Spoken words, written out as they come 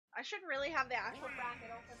I should really have the actual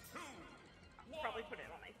bracket open. Probably put it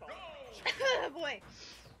on my phone. Boy.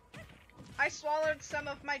 I swallowed some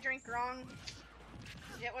of my drink wrong.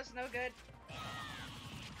 It was no good.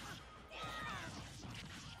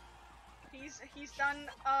 He's done,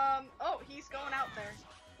 oh, he's going out there.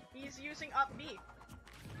 He's using up B.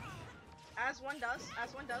 As one does,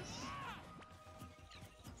 as one does.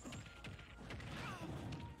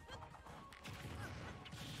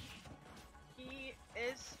 He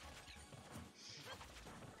is...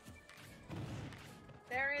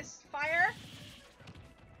 There is fire.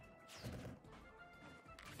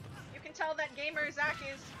 You can tell that GamerZach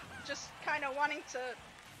is just kind of wanting to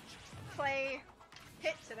play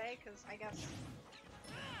Hit today, because I guess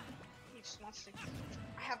he just wants to...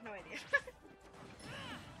 I have no idea.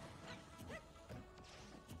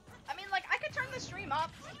 I mean, like, I could turn the stream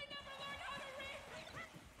up.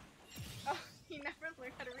 Oh, he never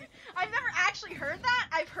learned how to read. I've never actually heard that.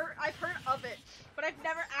 I've heard of it, but I've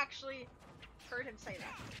never actually heard him say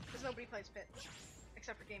that, because nobody plays Pit,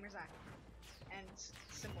 except for GamerZach, and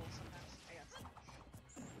Symbol sometimes, I guess.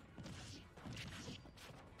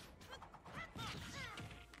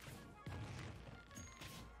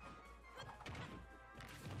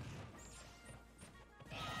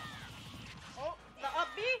 Oh, the up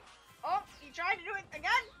B! Oh, he tried to do it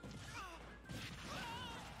again!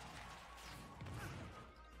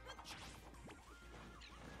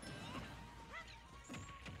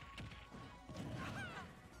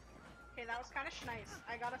 Okay, that was kind of nice,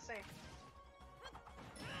 I gotta say.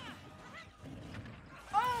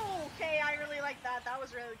 Oh, okay, I really like that. That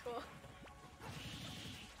was really cool.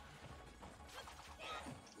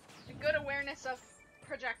 A good awareness of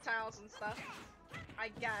projectiles and stuff, I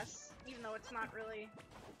guess, even though it's not really...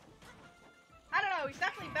 I don't know, he's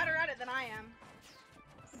definitely better at it than I am.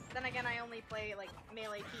 Then again, I only play, like,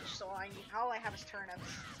 melee Peach, so all I have is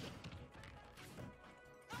turnips.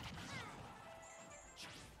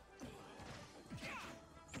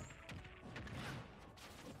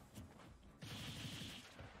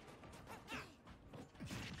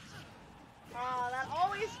 Oh, that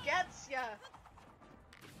always gets ya!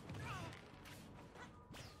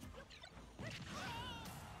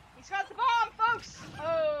 He's got the bomb, folks!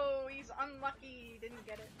 Oh, he's unlucky, didn't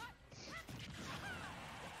get it.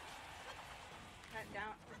 That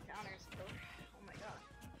downers though. Oh my god.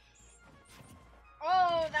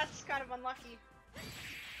 Oh, that's kind of unlucky.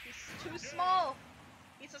 He's too small!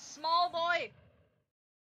 He's a small boy!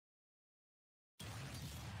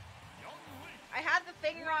 I had the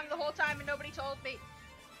thing wrong the whole time and nobody told me.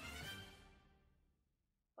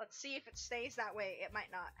 Let's see if it stays that way. It might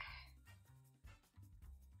not.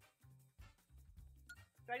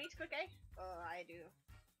 Do I need to click A? Oh, I do.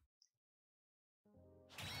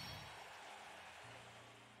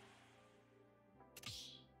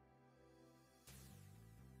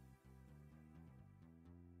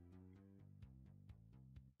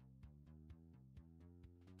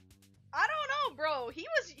 I don't know, bro. He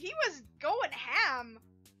was going ham.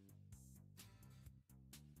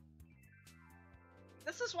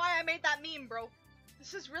 This is why I made that meme, bro.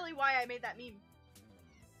 This is really why I made that meme.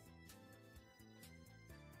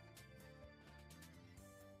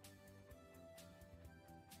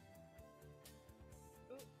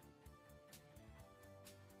 Ooh.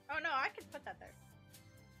 Oh no, I could put that there.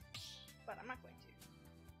 But I'm not going to.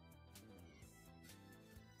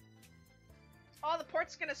 Oh, the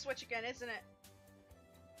port's gonna switch again, isn't it?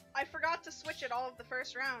 I forgot to switch it all of the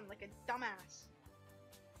first round, like a dumbass.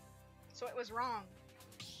 So it was wrong.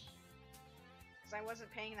 Because I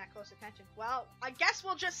wasn't paying that close attention. Well, I guess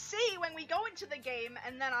we'll just see when we go into the game,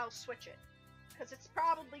 and then I'll switch it. Because it's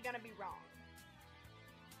probably gonna be wrong.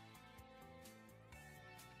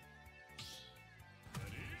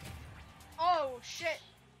 Oh, shit.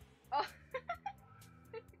 Oh.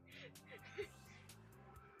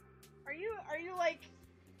 Are you like...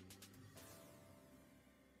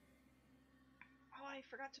 Oh, I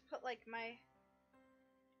forgot to put like my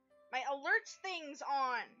alerts things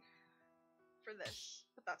on for this,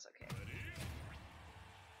 but that's okay.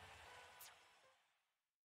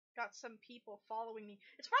 Got some people following me.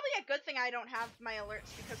 It's probably a good thing I don't have my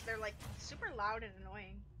alerts because they're like super loud and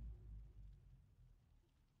annoying.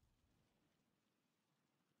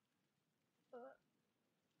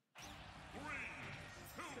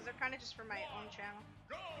 Because they're kind of just for my own channel.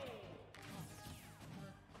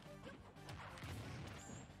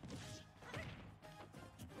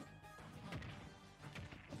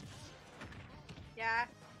 Yeah.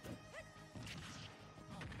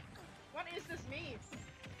 What is this meme?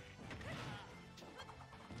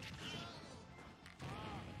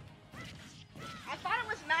 I thought it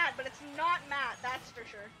was Matt, but it's not Matt, that's for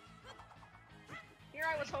sure. Here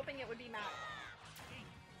I was hoping it would be Matt.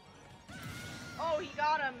 Oh, he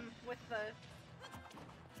got him with the...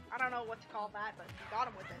 I don't know what to call that, but he got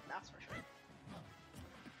him with it, that's for sure.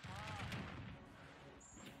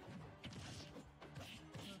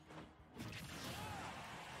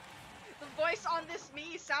 The voice on this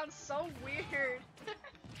Mii sounds so weird.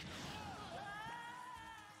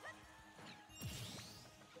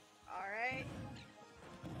 Alright.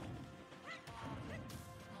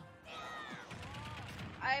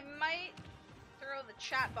 I might throw the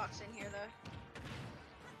chat box in here, though.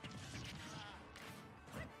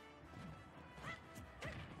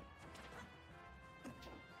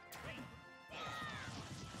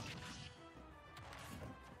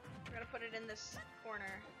 We're gonna put it in this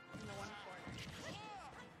corner, in the one corner.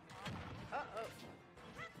 Uh-oh.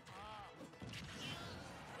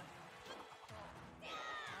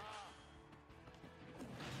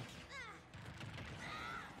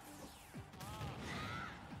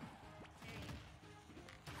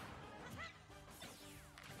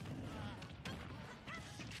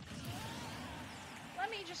 Let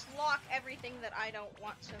me just lock everything that I don't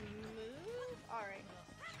want to move. Alright.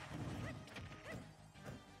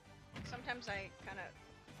 Sometimes I kind of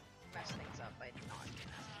mess things up by not doing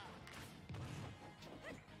that.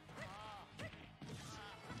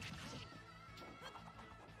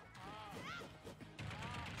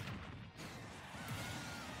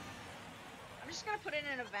 I'm just gonna put it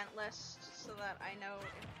in an event list so that I know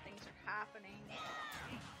if things are happening.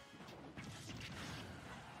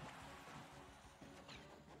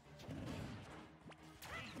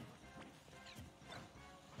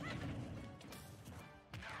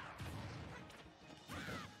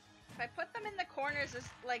 If I put them in the corners, is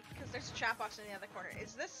like, because there's a chat box in the other corner.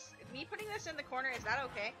 Is this, me putting this in the corner, is that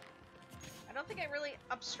okay? I don't think it really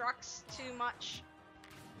obstructs too much.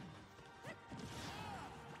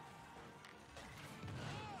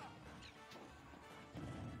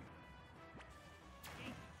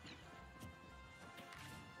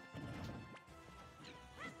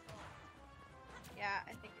 Yeah,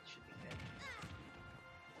 I think it should be good.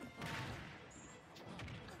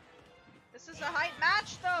 This is a height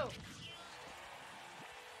match, though!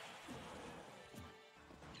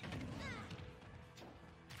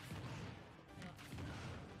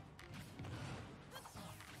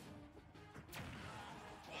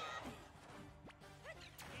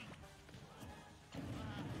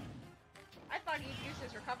 I thought he'd used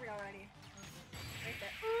his recovery already. Right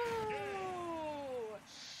there. Ooh!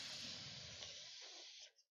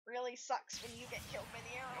 Really sucks when you get killed by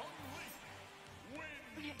the arrow.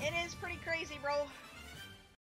 It is pretty crazy, bro.